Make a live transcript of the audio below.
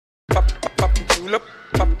julep,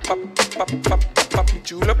 pop pop pop pop pop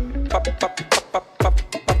julep, pop pop pop pop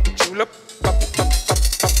pop julep, pop pop pop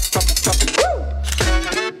pop pop pop.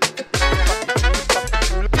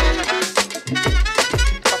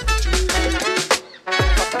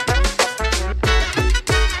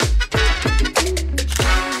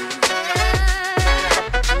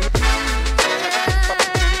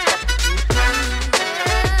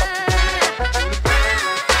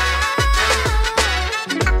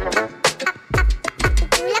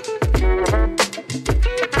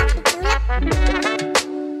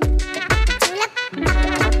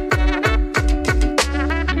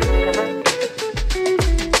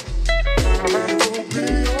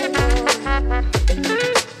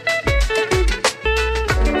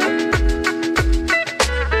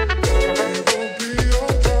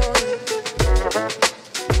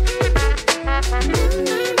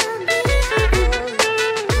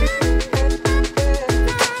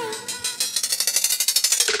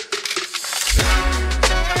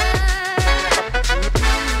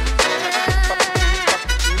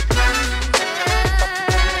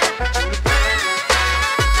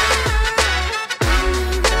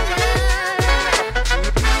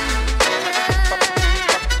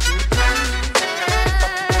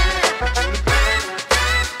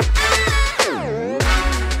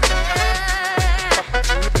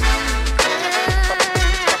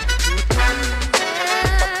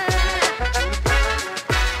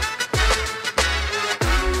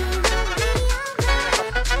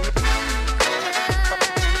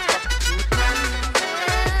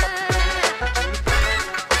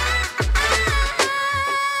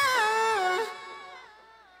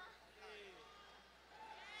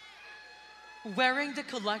 Wearing the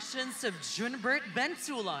collections of Junbert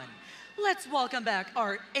Bentulan, let's welcome back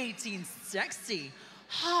our 18 sexy,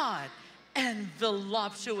 hot, and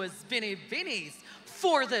voluptuous Binibinis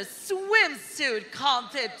for the swimsuit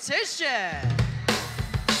competition.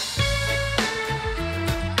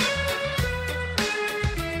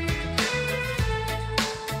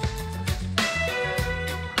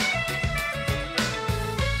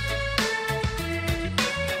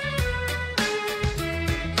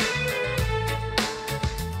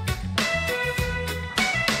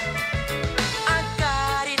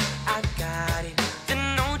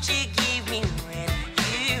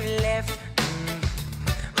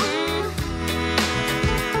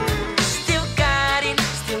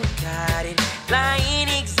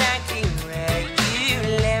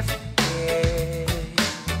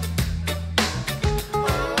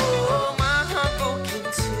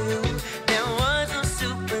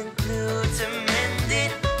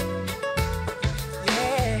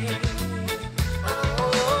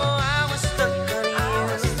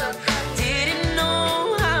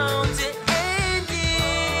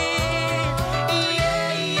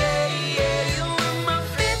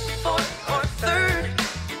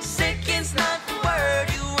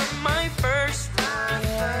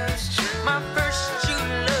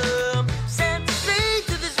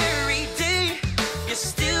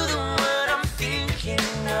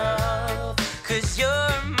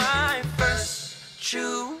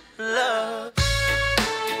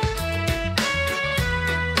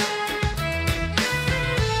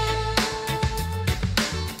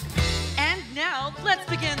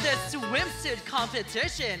 Swimsuit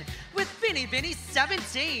competition with Binibining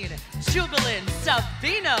 17, Jubilin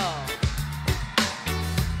Sabino.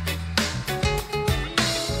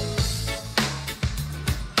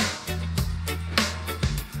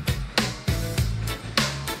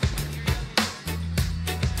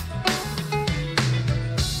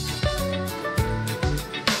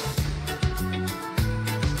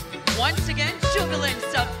 Once again, Jubilin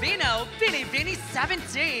Sabino, Binibining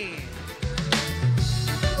 17.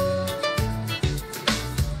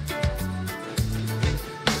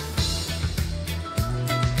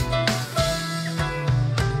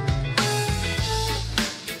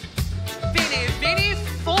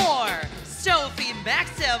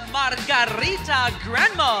 Margarita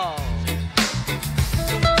Granmo.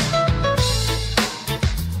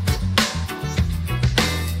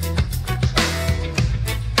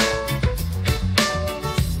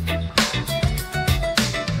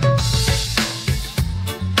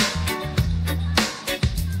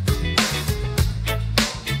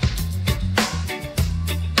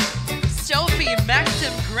 Sophie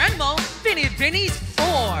Maxim Granmo, Binibining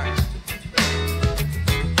 4.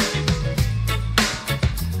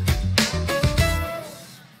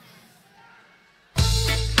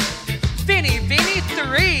 Binibining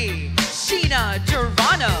 3, Sheena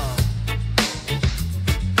Durano.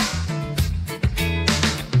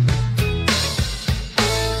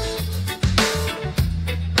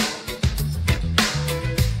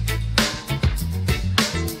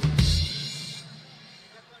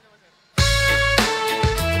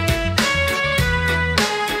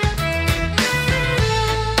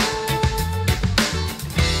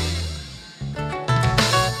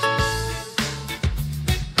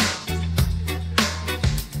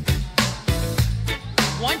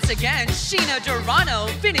 again, Sheena Durano,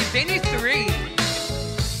 Binibining 3.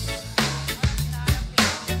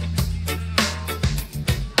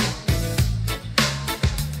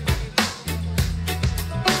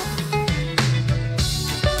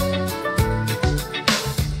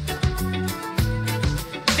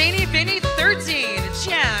 Binibining 13,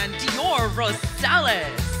 Jan Dior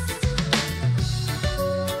Rosales.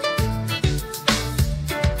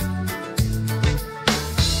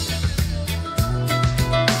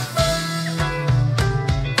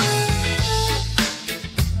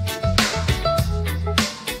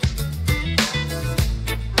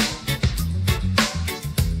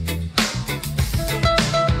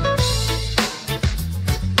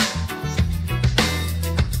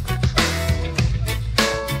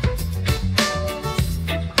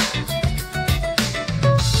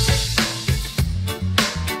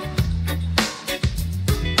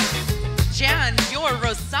 Jan Dior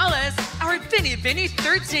Rosales, our Binibining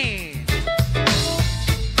 13.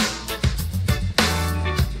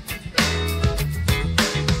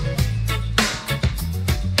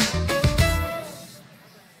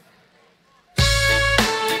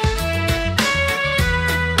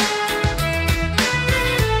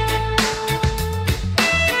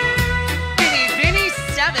 Binibining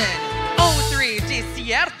 7, O3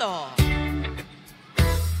 Desierto.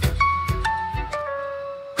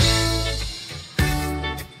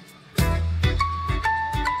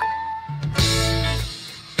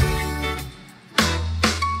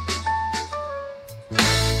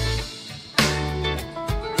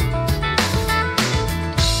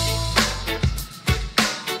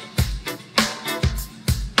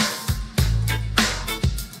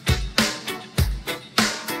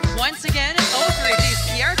 Once again, O3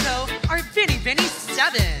 Desierto, our Binibining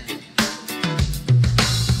 7.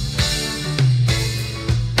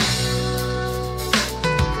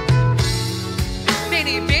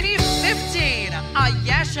 Binibining 15,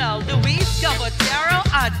 Ayesha Luis Gabotero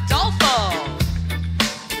Adolfo.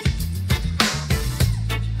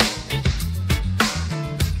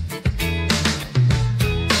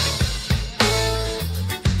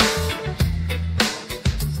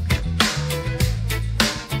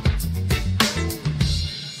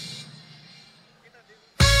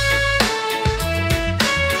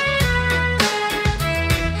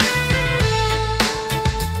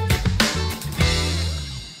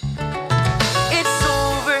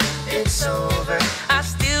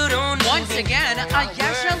 Once again,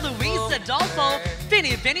 Ayesha Luis Adolfo,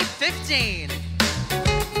 Binibining 15.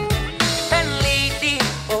 And lately,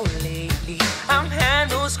 oh lately, I've had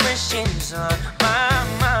those questions on my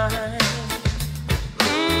mind.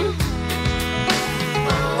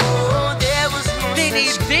 Oh, there was no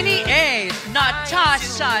Binibining 8,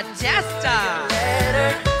 Natasha Desta.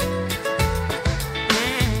 letter.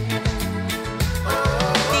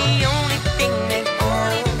 The only thing that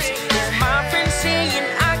goes is my friend saying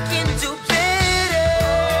I can do better.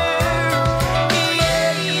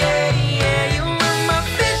 Yeah, you were my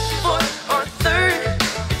fifth, fourth, or third.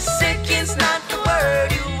 Second's not the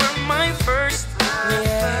word. You were my first.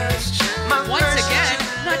 Yeah, my Once first again,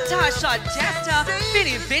 Natasha Desta,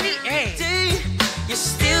 Binibining 8. You're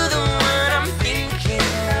still the one I'm thinking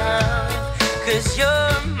of, 'cause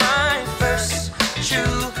you're my first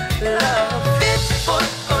true love. Fifth,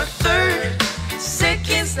 fourth, or third,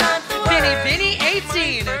 second's not the word. Binibining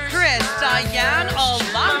 18, Chris Diane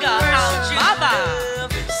Olanga Almaba.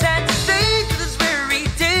 Sad to say to this very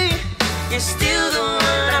day, you're still the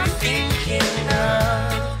one I'm thinking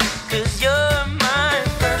of, 'cause you're my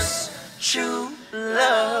first true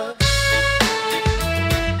love.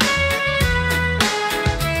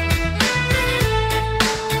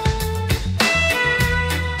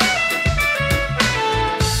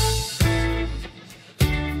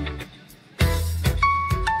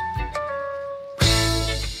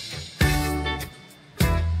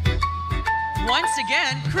 Once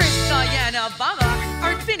again, Chris Diana Baba,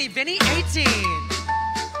 our Binibining 18.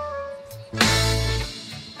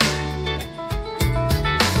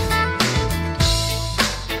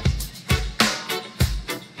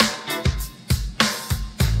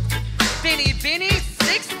 Binibining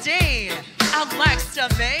 16, Alexa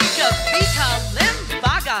May Gavika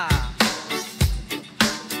Limbaga.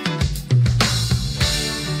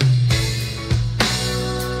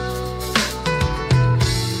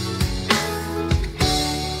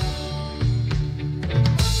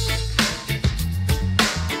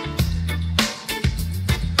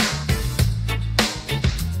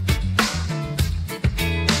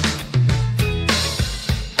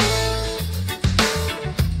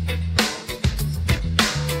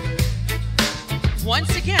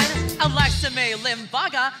 Once again, Alexa May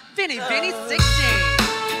Limbaga, Binibining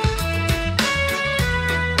 16.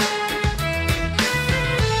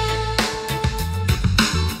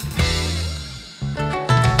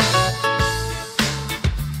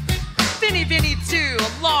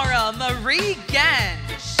 Marie Ganj.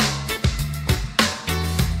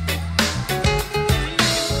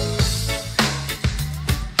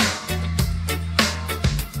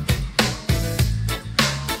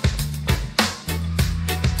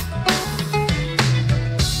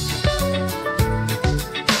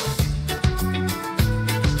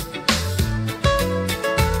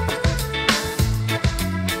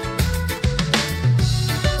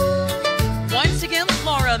 Once again,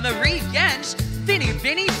 Laura Marie Ganj,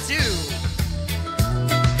 Binibining 2.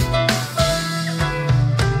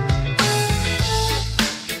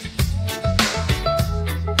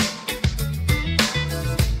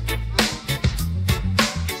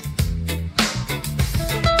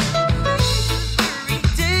 Every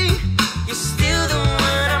day, you're still the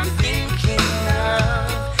one I'm thinking of.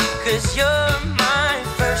 'Cause you're my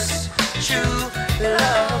first true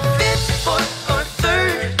love. Fifth, fourth, or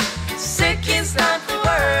third, second's not the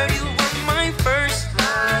word. You were my first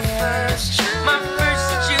true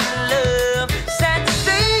love. Sad to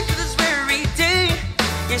say, to this very day,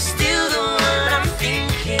 you're still the one I'm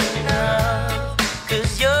thinking of.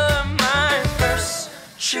 'Cause you're my first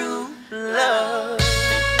true love.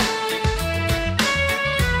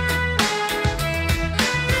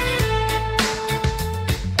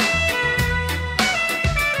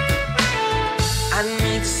 I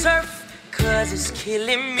need to surf, 'cause it's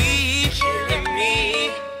killing me.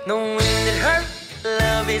 Knowing that her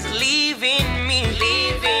love is leaving me.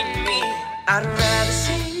 I'd rather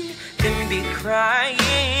sing than be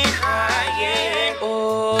crying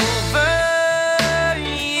over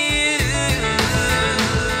you.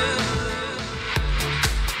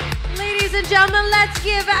 Ladies and gentlemen, let's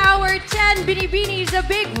give our 10 Binibinis a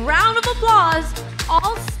big round of applause,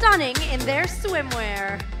 all stunning in their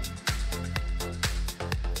swimwear.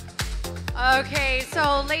 Okay,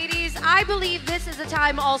 so ladies, I believe this is a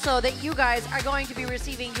time also that you guys are going to be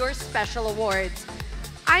receiving your special awards.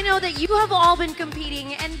 I know that you have all been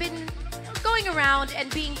competing and been going around and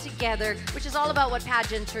being together, which is all about what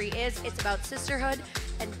pageantry is. It's about sisterhood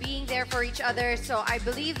and being there for each other. So I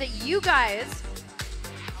believe that you guys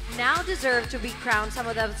now deserve to be crowned some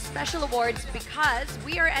of the special awards because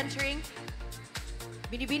we are entering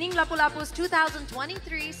Binibining Lapu-Lapu's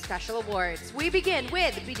 2023 Special Awards. We begin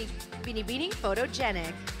with Binibining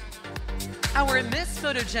Photogenic. Our Miss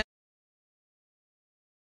Photogenic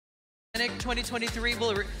 2023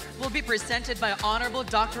 will be presented by Honorable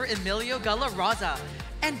Dr. Emilio Galarraza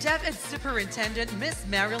and DepEd Superintendent Miss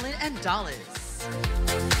Marilyn Andales.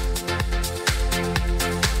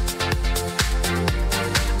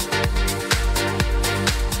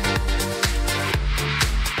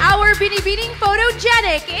 Our Binibining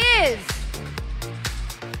Photogenic is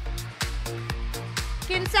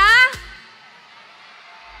Kinsa?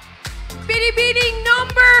 Binibining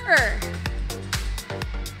number.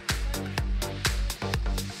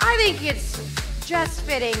 I think it's just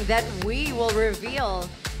fitting that we will reveal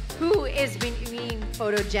who is Binibining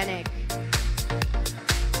Photogenic.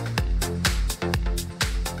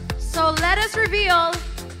 So let us reveal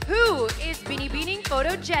who is Binibining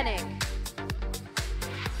Photogenic.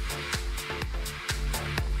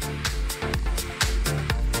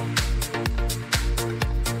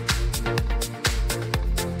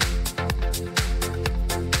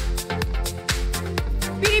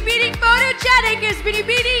 Binibining Photogenic is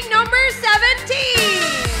Binibining number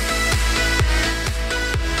 17.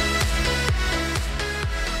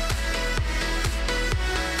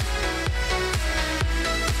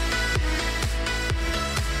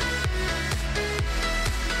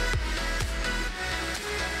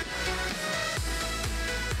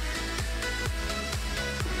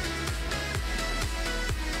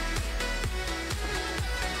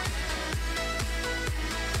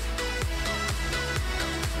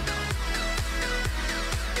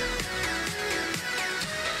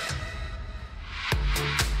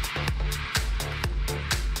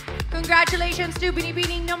 Congratulations to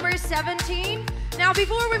Binibining number 17. Now,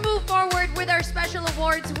 before we move forward with our special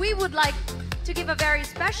awards, we would like to give a very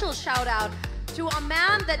special shout out to a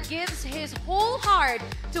man that gives his whole heart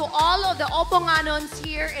to all of the Oponganons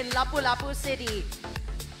here in Lapu-Lapu City.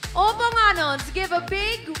 Oponganons, give a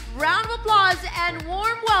big round of applause and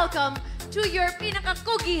warm welcome to your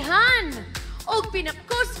pinakakugihan o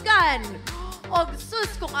pinakuskan o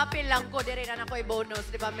sus kung apil lang ko dire na nako'y bonus,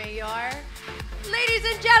 di ba, Mayor? Ladies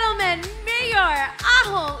and gentlemen, Mayor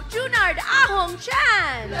Junard Ahong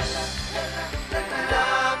Chan.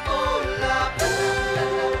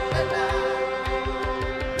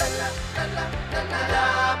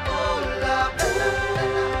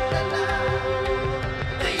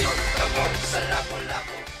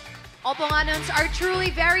 Oponganons are truly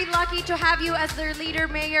very lucky to have you as their leader,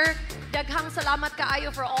 Mayor. Daghang salamat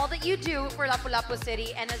kaayo for all that you do for Lapu-Lapu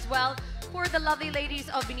City and as well for the lovely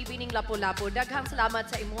ladies of Binibining Lapu-Lapu. Daghang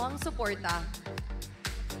salamat sa imuhang suporta.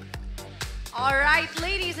 All right,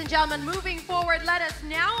 ladies and gentlemen, moving forward, let us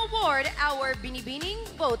now award our Binibining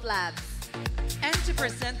Boat Labs. And to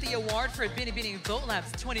present the award for Binibining Boat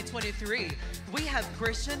Labs 2023, we have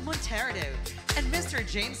Christian Monterdo and Mr.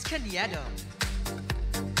 James Caniedo.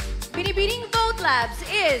 Binibining Boat Labs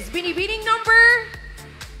is Binibining number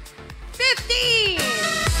 15.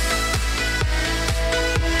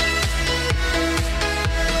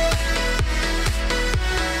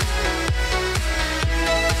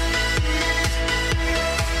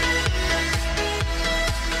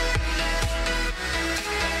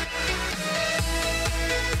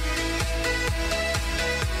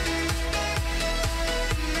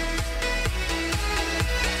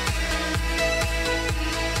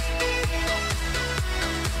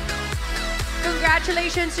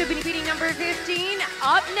 Congratulations to Binibining number 15.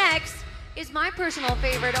 Up next is my personal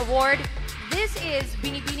favorite award. This is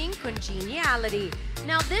Binibining Congeniality.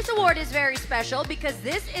 Now, this award is very special because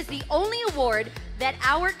this is the only award that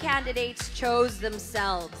our candidates chose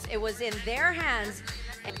themselves. It was in their hands,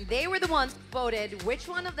 and they were the ones who voted which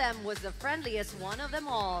one of them was the friendliest one of them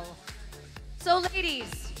all. So,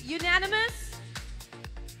 ladies, unanimous?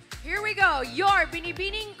 Here we go. Your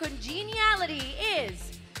Binibining Congeniality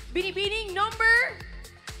is Binibining number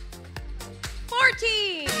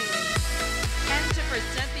 14. And to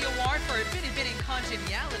present the award for Binibining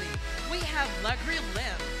Congeniality, we have Legri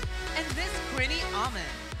Lim and Miss Quinny Amen.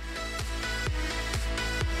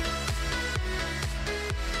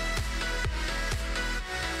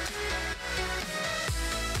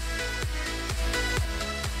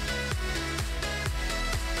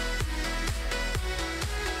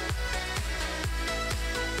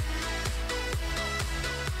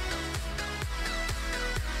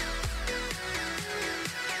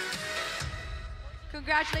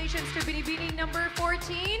 Congratulations to Binibining number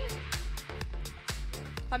 14.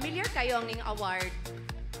 Familiar kayo ang ning award?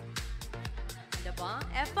 Ano ba?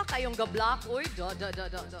 Efa kayong gablock. Uy,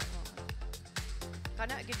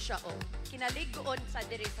 Kana agad siya, oh. Kinalig goon sa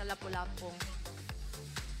dire sa Lapu-Lapu.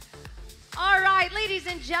 All right, ladies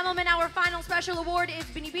and gentlemen, our final special award is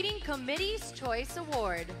Binibining Committee's Choice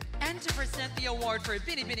Award. And to present the award for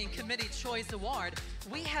Binibining Committee Choice Award,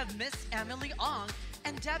 we have Miss Emily Ong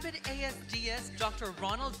and David ASDS Dr.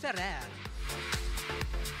 Ronald Ferrer.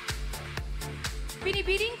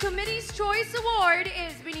 Binibining Committee's Choice Award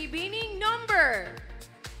is Binibining number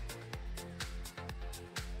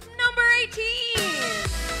 18.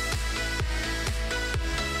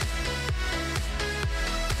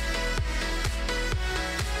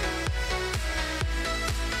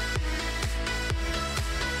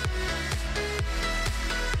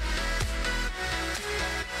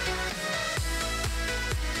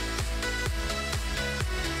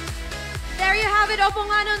 There you have it,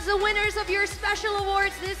 Oponganos, the winners of your special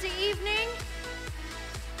awards this evening.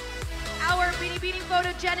 Our Binibining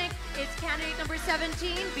Photogenic is candidate number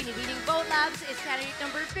 17. Binibining Boat Labs is candidate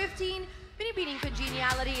number 15. Binibining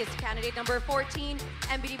Congeniality is candidate number 14.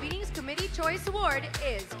 And Binibining's Committee Choice Award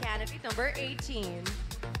is candidate number 18.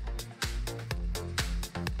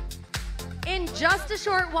 In just a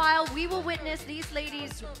short while, we will witness these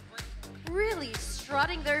ladies really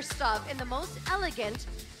strutting their stuff in the most elegant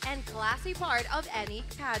and classy part of any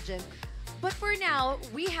pageant. But for now,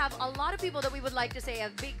 we have a lot of people that we would like to say a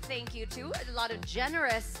big thank you to. A lot of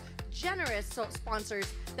generous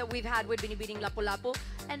sponsors that we've had with Binibining Lapu-Lapu.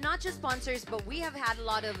 And not just sponsors, but we have had a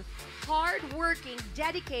lot of hard-working,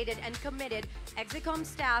 dedicated, and committed Exicom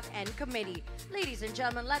staff and committee. Ladies and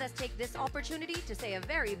gentlemen, let us take this opportunity to say a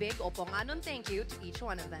very big Oponganon thank you to each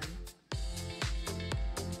one of them.